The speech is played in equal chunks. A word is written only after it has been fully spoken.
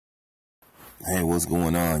Hey, what's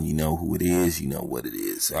going on? You know who it is. You know what it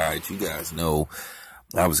is. All right, you guys know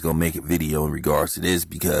I was going to make a video in regards to this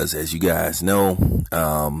because, as you guys know,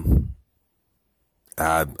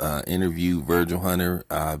 I interviewed Virgil Hunter.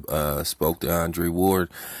 I spoke to Andre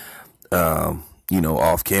Ward,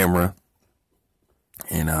 off camera.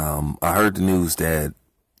 And I heard the news that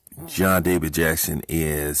John David Jackson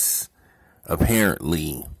is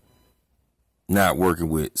apparently not working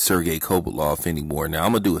with Sergey Kobelov anymore. Now,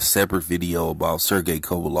 I'm going to do a separate video about Sergey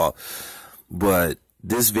Kobelov, but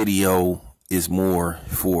this video is more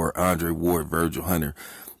for Andre Ward, Virgil Hunter,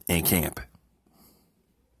 and camp.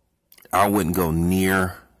 I wouldn't go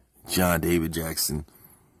near John David Jackson.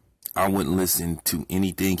 I wouldn't listen to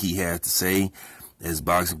anything he has to say. As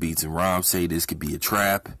Boxing Beats and Rom say, this could be a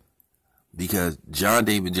trap, because John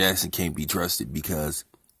David Jackson can't be trusted, because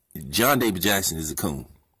John David Jackson is a coon.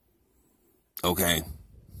 Okay.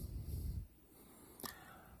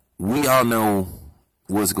 We all know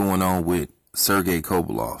what's going on with Sergey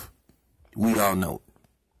Kobelov. We all know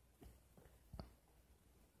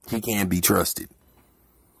it. He can't be trusted.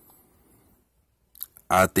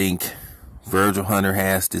 I think Virgil Hunter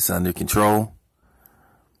has this under control,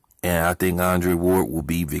 and I think Andre Ward will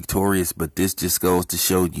be victorious, but this just goes to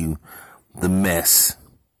show you the mess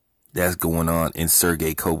that's going on in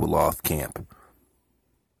Sergey Kobelov camp.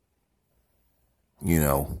 You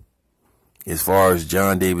know, as far as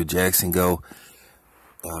John David Jackson go,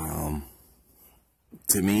 to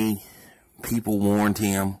me, people warned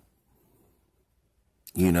him.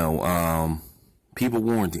 People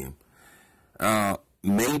warned him.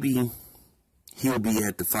 Maybe he'll be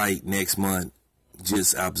at the fight next month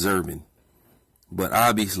just observing. But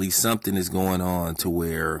obviously something is going on to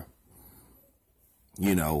where,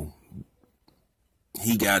 he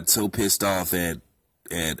got so pissed off at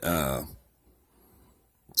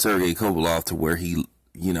Sergey Kobelov to where he,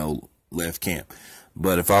 left camp.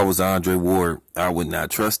 But if I was Andre Ward, I would not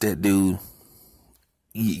trust that dude.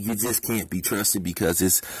 You just can't be trusted, because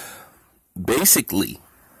it's basically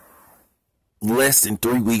less than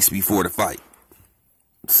 3 weeks before the fight.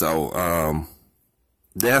 So,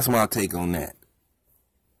 that's my take on that.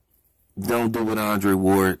 Don't do it, Andre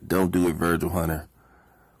Ward. Don't do it, Virgil Hunter.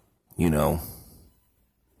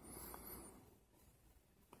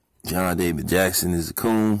 John David Jackson is a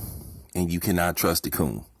coon, and you cannot trust a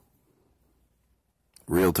coon.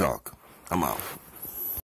 Real talk. I'm out.